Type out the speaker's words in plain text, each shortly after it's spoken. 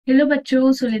Hello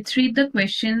बच्चों, so let's read the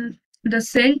question. The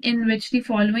cell in which the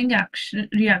following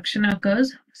reaction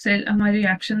occurs, cell हमारी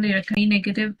reaction दे रखा है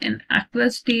negative in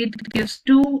aqueous state gives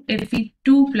 2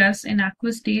 Fe2 plus in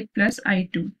aqueous state plus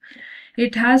I2.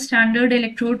 It has standard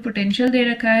electrode potential दे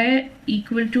रखा है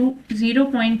equal to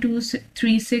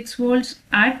 0.236 volts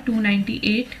at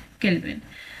 298 Kelvin.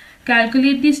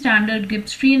 Calculate the standard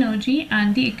Gibbs free energy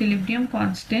and the equilibrium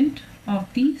constant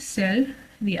of the cell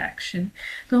reaction.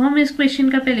 तो हम इस question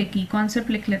का पहले की concept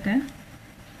लिख लेते हैं.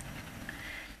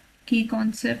 की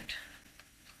concept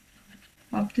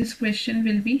of this question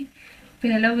will be,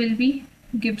 पहला will be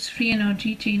Gibbs free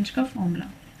energy change का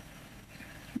formula.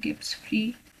 Gibbs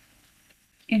free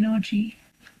energy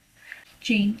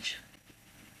change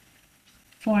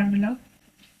formula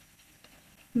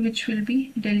which will be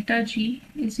delta G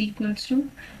is equals to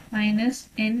minus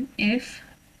NF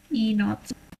E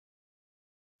naught,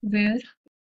 where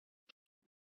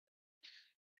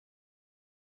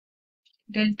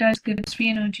delta is Gibbs free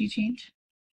energy change,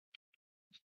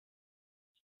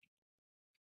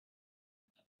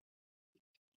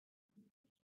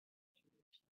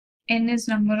 N is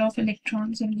number of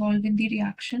electrons involved in the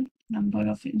reaction, number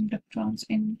of electrons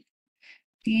in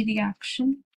the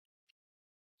reaction,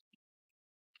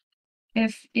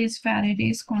 F is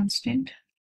Faraday's constant,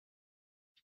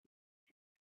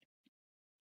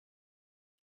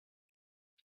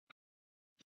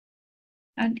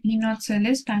 and E naught cell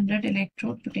is standard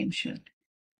electrode potential.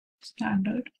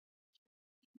 Standard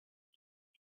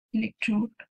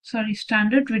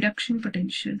reduction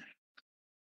potential.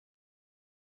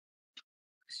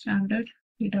 Standard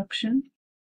reduction.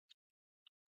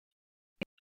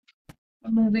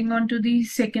 Moving on to the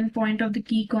second point of the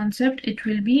key concept, it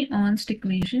will be Ernst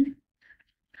equation.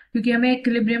 क्योंकि हमें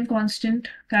equilibrium constant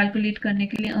calculate करने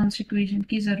के लिए Ernst equation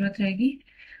की जरूरत रहेगी.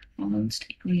 Ernst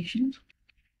equation.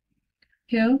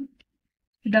 Here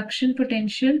reduction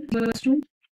potential equals to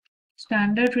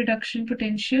standard reduction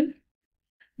potential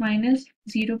minus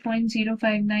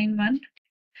 0.0591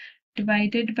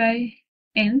 divided by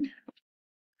n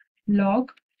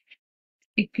log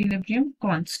equilibrium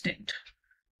constant.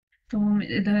 तो हम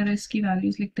इधर इसकी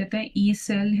वैल्यूज लिख देते हैं. E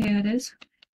cell here is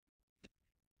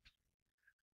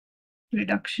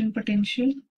reduction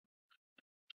potential,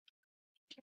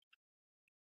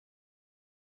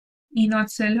 E not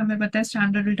cell हमें पता है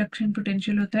स्टैंडर्ड रिडक्शन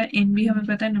पोटेंशियल होता है, N भी हमें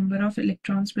पता है नंबर ऑफ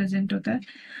इलेक्ट्रॉन्स प्रेजेंट होता है,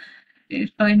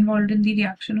 इन्वॉल्व इन द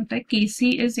रिएक्शन होता है,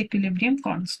 Kc इज इक्विलिब्रियम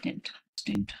कांस्टेंट.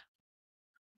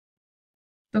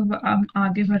 तो हम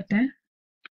आगे बढ़ते हैं.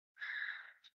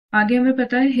 आगे हमें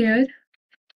पता है हेयर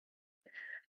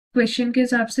क्वेश्चन के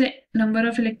हिसाब से number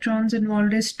of electrons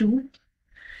involve is 2.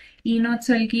 E not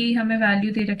cell की हमें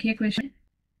वैल्यू दे रखी है क्वेश्चन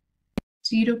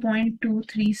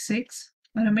 0.236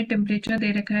 और हमें टेम्परेचर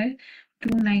दे रखा है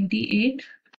 298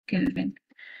 केल्विन.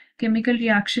 केमिकल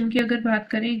रिएक्शन की अगर बात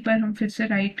करें, एक बार हम फिर से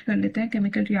राइट कर लेते हैं.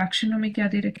 केमिकल रिएक्शन हमें क्या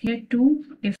दे रखी है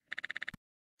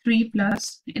 2F3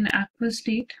 plus in aqueous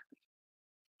state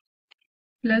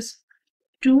plus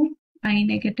 2I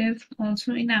negative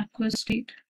also in aqueous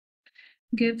state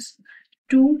gives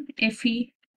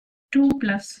 2Fe2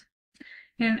 plus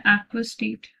in aqueous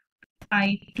state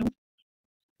I2.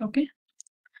 Okay,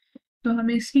 तो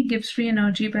हमें इसकी गिब्स फ्री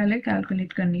एनर्जी पहले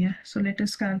कैलकुलेट करनी है. So let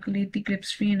us calculate the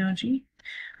Gibbs free energy.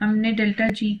 हमने delta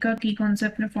G का की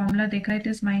concept में फॉर्मूला देखा है, it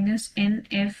is minus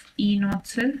NF E not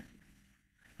cell,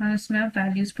 और इसमें आप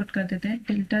वैल्यूज पुट कर देते हैं.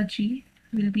 Delta G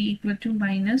will be equal to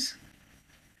minus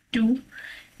 2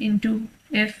 into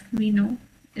F we know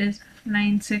is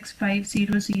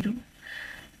 96500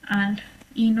 and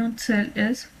E naught cell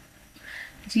is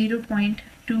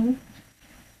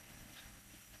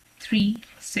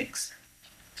 0.236.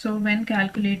 So when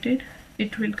calculated,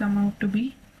 it will come out to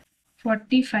be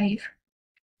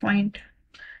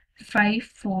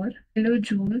 45.54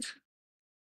 kilojoules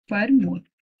per mole.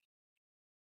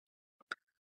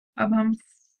 अब हम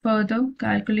further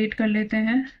calculate कर लेते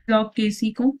हैं log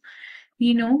Kc को.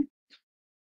 We know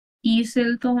E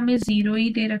cell तो हमें 0 ही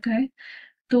दे रखा है,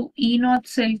 तो E नॉट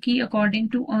सेल की according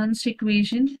to Ernst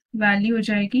equation value हो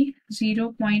जाएगी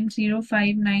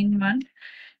 0.0591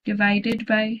 डिवाइडेड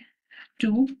बाय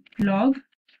 2 log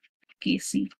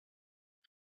Kc.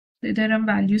 तो इधर हम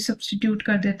वैल्यू सब्स्टिट्यूट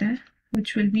कर देते हैं,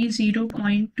 which will be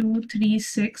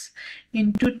 0.236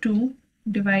 into 2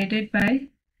 divided by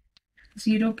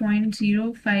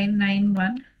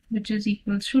 0.0591 which is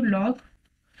equals to log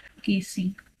Kc.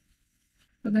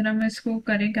 अगर हम इसको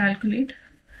करें कैलकुलेट,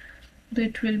 तो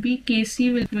it will be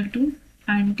Kc will equal to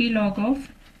anti log of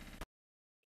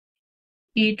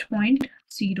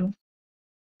 8.0.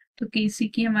 तो Kc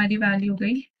की हमारी वैल्यू हो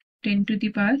गई 10 to the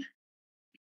power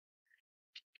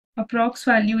Approx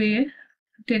value A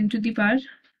 10 to the power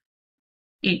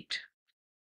 8.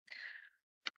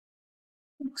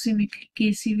 Approximately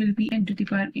Kc will be 10 to the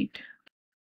power 8.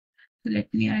 So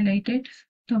let me highlight it.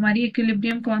 तो हमारी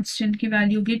equilibrium constant की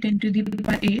value होगी 10 to the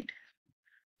power 8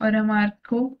 और हमारे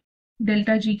को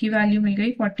डेल्टा जी की वैल्यू मिल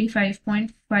गई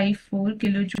 45.54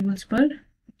 kilo joules per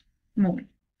mole.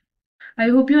 I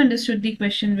hope you understood the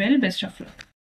question well. Best of luck.